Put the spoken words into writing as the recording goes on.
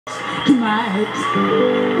tonight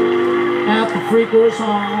at the freaker's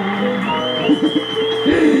home.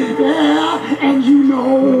 Yeah, and you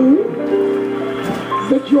know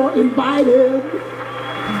that you're invited,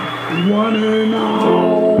 one and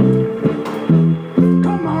all.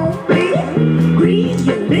 Come on, baby, grease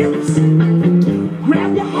your lips,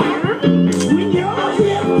 grab your hair, swing your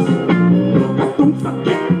hips. Don't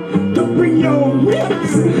forget to bring your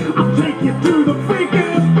whips. I'll take you to the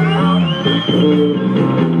freaker's home.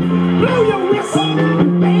 Blow your whistle,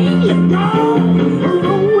 bang your gong,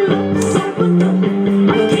 roll up something,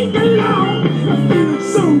 take along. I'm feeling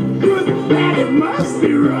so good that it must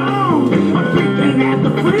be wrong. I'm freaking at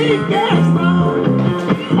the freaker's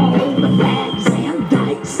home. All the bags and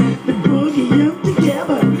dykes, the boogieing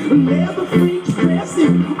together. Leather freaks dressed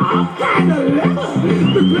in all kind of leather.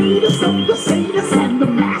 The greatest of the sadists and the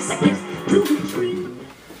masochists to the tree.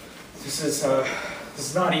 This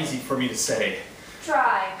is not easy for me to say.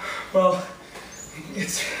 Try. Well,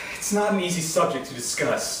 it's not an easy subject to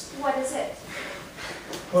discuss. What is it?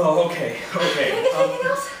 Well, okay. Anything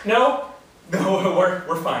else? No,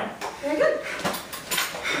 we're fine. Very good.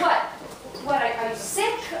 What? What? Are you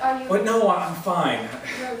sick? Are you? But no, I'm fine.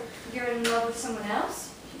 You're in love with someone else?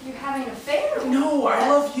 You're having an affair? No, I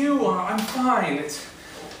love you. I'm fine.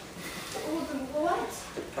 What?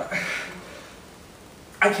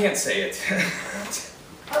 I can't say it.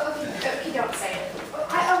 Okay, don't say it.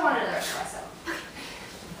 I want another espresso.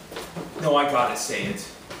 No, I gotta say it.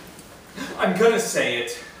 I'm gonna say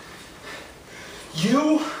it.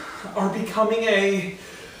 You are becoming a...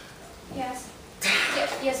 Yes.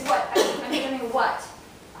 Yes, what? I'm becoming what?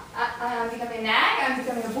 I'm becoming a nag? I'm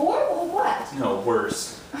becoming a bore? Or what? No,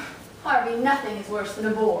 worse. Harvey, nothing is worse than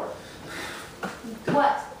a bore.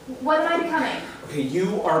 What? What am I becoming? Okay,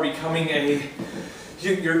 you are becoming a...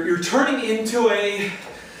 You're turning into a...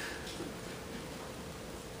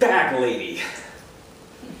 bag lady.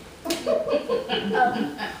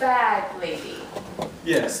 A bag lady.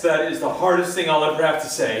 Yes, that is the hardest thing I'll ever have to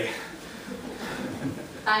say.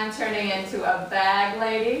 I'm turning into a bag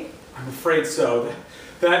lady? I'm afraid so.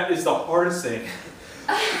 That is the hardest thing.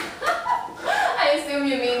 I assume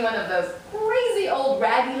you mean one of those crazy old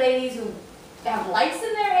raggy ladies who have lice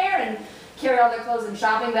in their hair and carry all their clothes in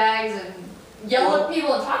shopping bags and yell at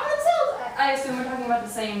people and talk to themselves? I assume we're talking about the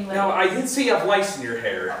same lady. Now, I did say you have lice in your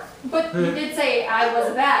hair. But you did say I was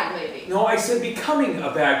a bag lady. No, I said becoming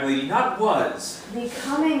a bag lady, not was.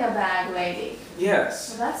 Becoming a bag lady.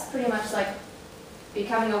 Yes. Well, that's pretty much like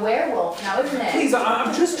becoming a werewolf now, isn't it? Please,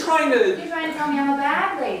 I'm just trying to... You're trying to tell me I'm a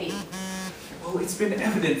bag lady. Well, it's been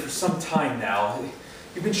evident for some time now.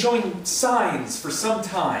 You've been showing signs for some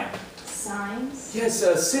time. Signs? Yes,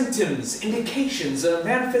 symptoms, indications,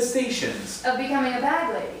 manifestations. Of becoming a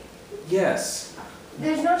bag lady? Yes.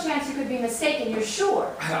 There's no chance you could be mistaken, you're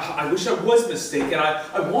sure? I wish I was mistaken.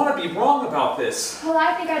 I want to be wrong about this. Well,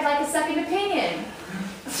 I think I'd like a second opinion.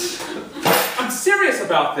 I'm serious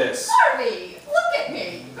about this. Harvey, look at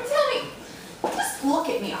me. Tell me, just look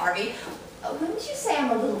at me, Harvey. Wouldn't you say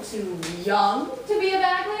I'm a little too young to be a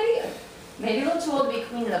bag lady? Maybe a little too old to be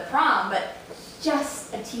queen of the prom, but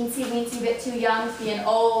just a teensy-weensy bit too young to be an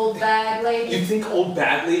old bag lady. You think old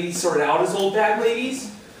bag ladies started out as old bag ladies?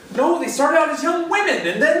 No, they started out as young women,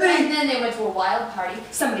 and then they... And then they went to a wild party,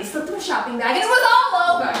 somebody slipped them a shopping bag, and it was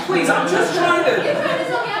all over! Please, I'm just trying to... You're trying to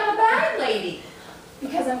tell me I'm a bag lady.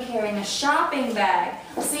 Because I'm carrying a shopping bag,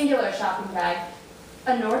 a singular shopping bag.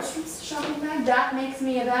 A Nordstrom's shopping bag, that makes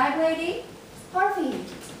me a bag lady? Harvey,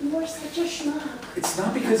 you're such a schmuck. It's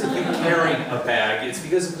not because of you carrying a bag, it's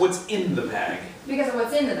because of what's in the bag. Because of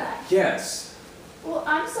what's in the bag? Yes. Well,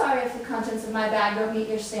 I'm sorry if the contents of my bag don't meet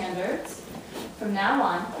your standards. From now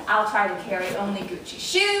on, I'll try to carry only Gucci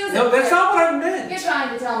shoes. No, that's not what I meant. You're trying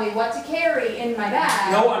to tell me what to carry in my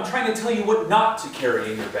bag. No, I'm trying to tell you what not to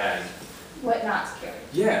carry in your bag. What not to carry?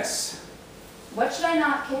 Yes. What should I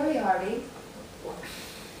not carry, Harvey?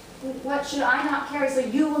 What should I not carry so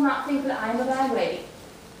you will not think that I'm a bag lady?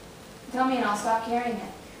 Tell me and I'll stop carrying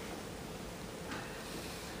it.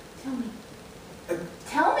 Tell me.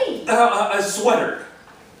 Tell me. A sweater.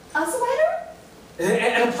 A sweater?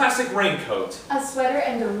 And a plastic raincoat. A sweater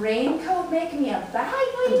and a raincoat make me a bag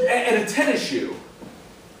lady? And a tennis shoe.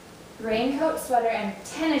 Raincoat, sweater, and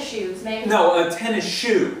tennis shoes make me... No, a tennis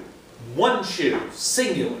shoe. One shoe.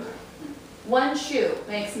 Singular. One shoe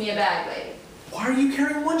makes me a bag lady. Why are you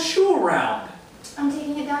carrying one shoe around? I'm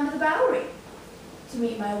taking it down to the Bowery to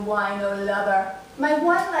meet my wino lover. My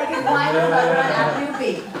one-legged wino lover on Avenue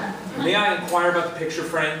B. May I inquire about the picture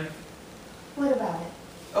frame? What about it?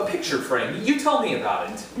 A picture frame. You tell me about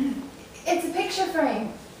it. It's a picture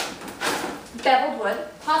frame. Beveled wood,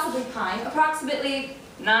 possibly pine, approximately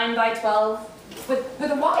 9 by 12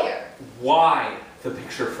 with a wire. Why the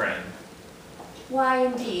picture frame? Why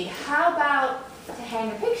indeed? How about to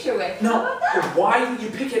hang a picture with? No, How about that? why did you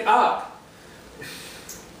pick it up?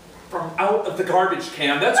 From out of the garbage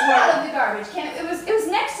can. That's Not why. out of the garbage can. It was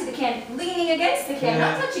next to the can, leaning against the can,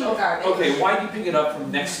 not touching the garbage. Okay, why do you pick it up from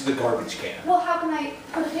next to the garbage can? Well, how can I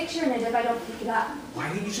put a picture in it if I don't pick it up? Why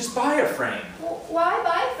didn't you just buy a frame? Well, why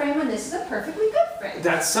buy a frame when this is a perfectly good frame?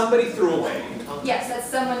 That somebody threw away. Yes, that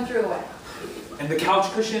someone threw away. And the couch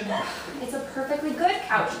cushion? It's a perfectly good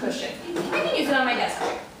couch cushion. I can use it on my desk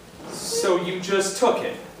here. So you just took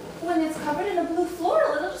it. When it's covered in a blue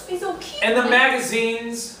floral, it'll just be so cute. And the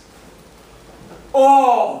magazines?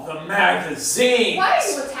 Oh, the magazines! Why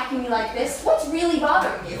are you attacking me like this? What's really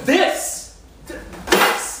bothering you? This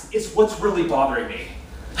is what's really bothering me.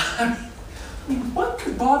 I mean, what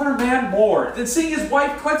could bother a man more than seeing his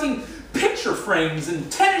wife collecting picture frames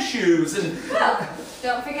and tennis shoes and... Well,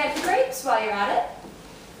 don't forget the grapes while you're at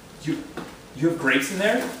it. You have grapes in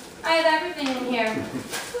there? I have everything in here.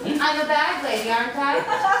 I'm a bag lady, aren't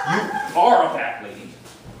I? You are a bag lady.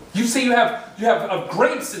 You say you have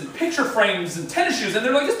grapes and picture frames and tennis shoes, and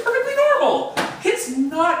they're like, it's perfectly normal. It's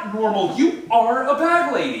not normal. You are a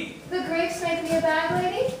bag lady. The grapes make me a bag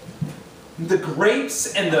lady? The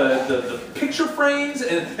grapes and the picture frames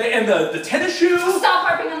and the tennis shoes. Stop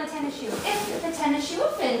harping on the tennis shoe. If the tennis shoe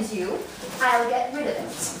offends you, I'll get rid of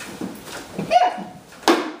it. Here.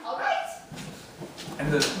 All right.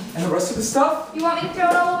 And the rest of the stuff? You want me to throw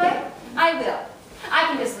it all away? I will. I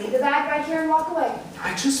can just leave the bag right here and walk away.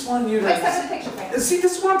 I just want you to... Except for the picture frame. See,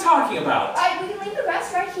 this is what I'm talking about. We can leave the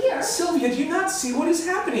rest right here. Sylvia, do you not see what is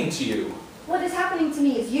happening to you? What is happening to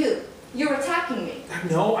me is you. You're attacking me.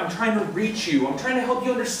 No, I'm trying to reach you. I'm trying to help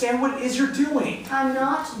you understand what it is you're doing. I'm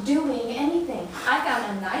not doing anything. I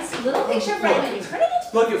found a nice little picture frame and you printed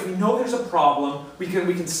it. Look, if we know there's a problem, we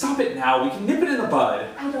can stop it now. We can nip it in the bud.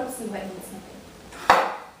 I don't see what needs nipping.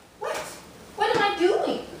 What? What am I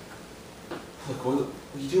doing? Look, will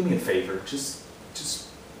you do me a favor? Just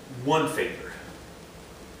one favor.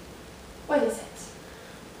 What is it?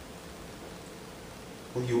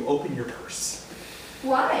 Will you open your purse?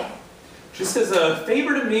 Why? Just as a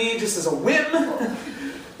favor to me, just as a whim.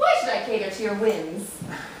 Why should I cater to your whims?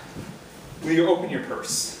 Will you open your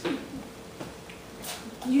purse?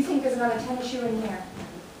 You think there's another tennis shoe in here?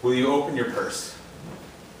 Will you open your purse?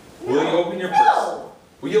 No. Will you open your purse? No!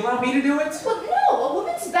 Will you allow me to do it? Well, no. A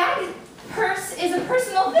woman's purse is a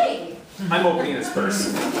personal thing. I'm opening this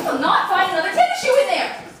purse. You will not find another tennis shoe in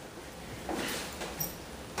there.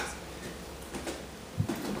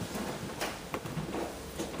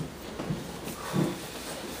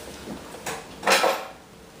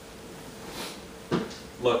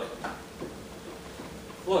 Look.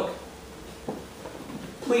 Look.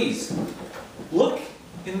 Please, look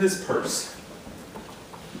in this purse.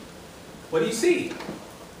 What do you see?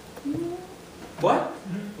 What?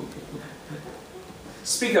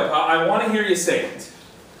 Speak up. I want to hear you say it.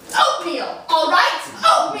 Oatmeal, all right?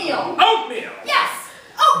 Oatmeal. Oatmeal! Yes,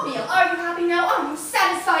 oatmeal. Are you happy now? Are you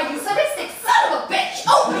satisfied, you sadistic son of a bitch?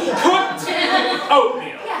 Oatmeal. Cooked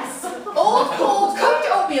oatmeal. Yes, old, cold, cooked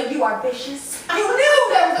oatmeal. You are vicious. You knew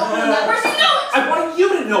there was oatmeal in that purse. You know it. I want you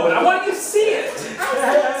to know it. I want you to see it.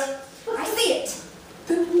 I see it.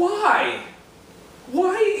 Then why?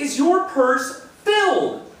 Why is your purse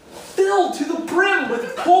filled to the brim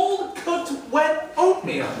with cold, cooked, wet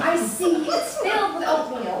oatmeal? I see it's filled with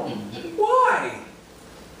oatmeal. Why?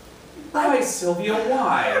 Why, Sylvia,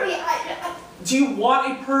 why? Harvey, Do you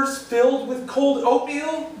want a purse filled with cold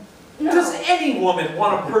oatmeal? no. Does any woman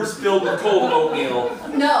want a purse filled with cold oatmeal?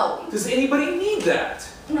 No. Does anybody need that?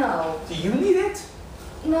 No. Do you need it?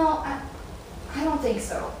 No, I don't think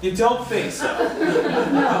so. You don't think so?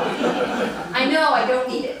 I know I don't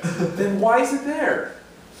need it. Then why is it there?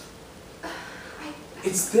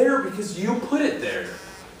 It's there because you put it there.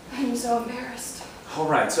 I'm so embarrassed. All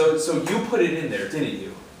right, so you put it in there, didn't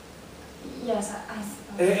you? Yes, I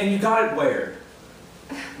suppose. And you got it where?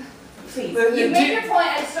 Please, you made your point.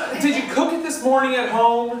 I just don't... Did you cook it this morning at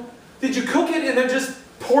home? Did you cook it and then just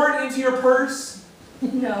pour it into your purse?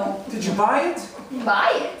 No. Did you buy it?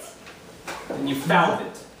 Buy it? And you found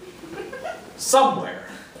it. Somewhere.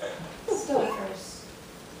 Stouffer's.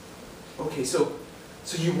 Okay, so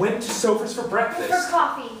you went to Stouffer's for breakfast. For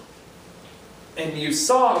coffee. And you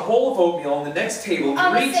saw a bowl of oatmeal on the next table.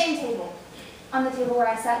 On the same table. On the table where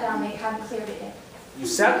I sat down, they hadn't cleared it yet. You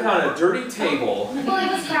sat down at a dirty table. Well,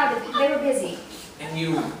 it was crowded. They were busy. And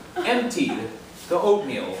you emptied the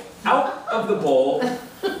oatmeal out of the bowl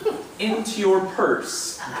into your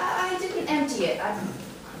purse. I didn't empty it. I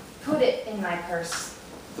put it in my purse.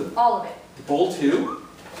 All of it. The bowl too?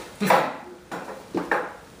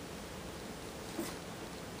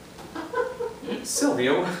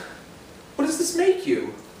 Sylvia, what does this make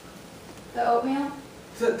you? The oatmeal?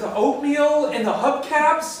 The oatmeal and the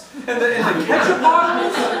hubcaps and the ketchup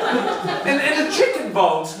bottles and the chicken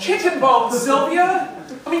bones. Chicken bones, Sylvia.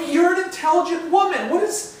 I mean, you're an intelligent woman. What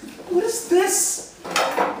does this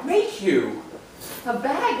make you? A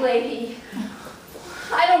bag lady.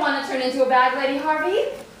 I don't want to turn into a bag lady, Harvey.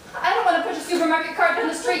 I don't want to push a supermarket cart down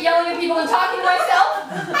the street yelling at people and talking to myself.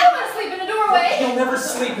 I don't want to sleep in a doorway. You'll never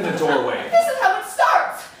sleep in a doorway. This is how it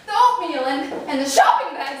starts. The oatmeal and the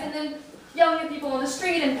shopping bags and then yelling at people on the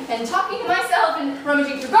street and talking to myself and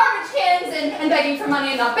rummaging through garbage cans and begging for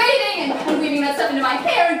money and not bathing and weaving that stuff into my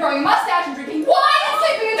hair and growing a mustache and drinking wine and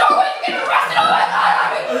sleeping in doorways and getting arrested. Oh my God,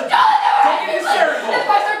 Harvey! Don't get hysterical. If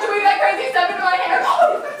I start doing that crazy stuff into my hair,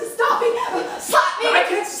 oh, you've got to stop me. Slap me. I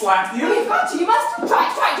can't slap you. You've got to. You must try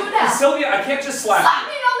do it now. Sylvia, I can't just slap Slap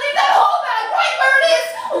me you. and I'll leave that whole bag right where it is.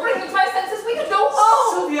 I'll bring me to my senses. We can go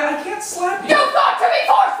home. Sylvia, I can't slap you. You've got to be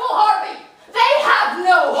forceful, Harvey. They have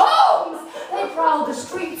no homes. They prowl the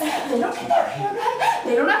streets. They don't get their hair done.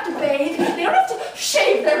 They don't have to bathe. They don't have to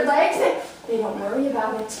shave their legs. They don't worry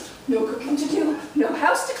about it. No cooking to do. No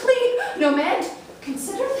house to clean. No man to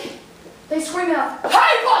consider. They scream out,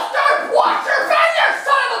 "Hey, Buster! Watch your fingers,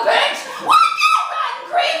 son of a bitch! Watch you, rotten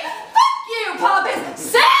creep! Fuck you, Pop is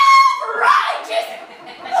self-righteous!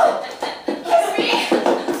 Kiss me!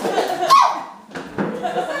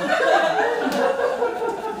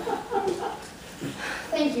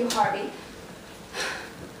 Thank you, Harvey.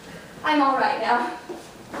 I'm all right now.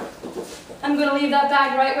 I'm gonna leave that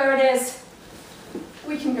bag right where it is.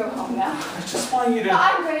 We can go home now. I just want you to...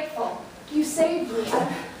 I'm grateful. You saved me.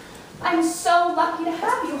 I'm so lucky to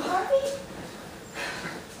have you, Harvey.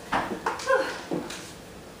 I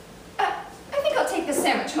think I'll take this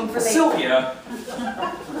sandwich home for later. Sylvia!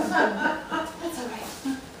 That's all right.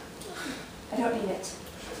 I don't need it.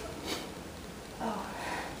 Oh,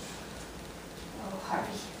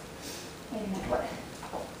 Harvey. Wait a minute.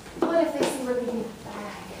 What if they see we're leaving the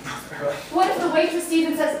bag? What if the waitress sees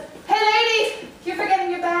and says, "Hey, lady, you're forgetting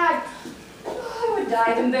your bag"? Oh, I would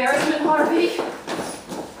die of embarrassment, Harvey.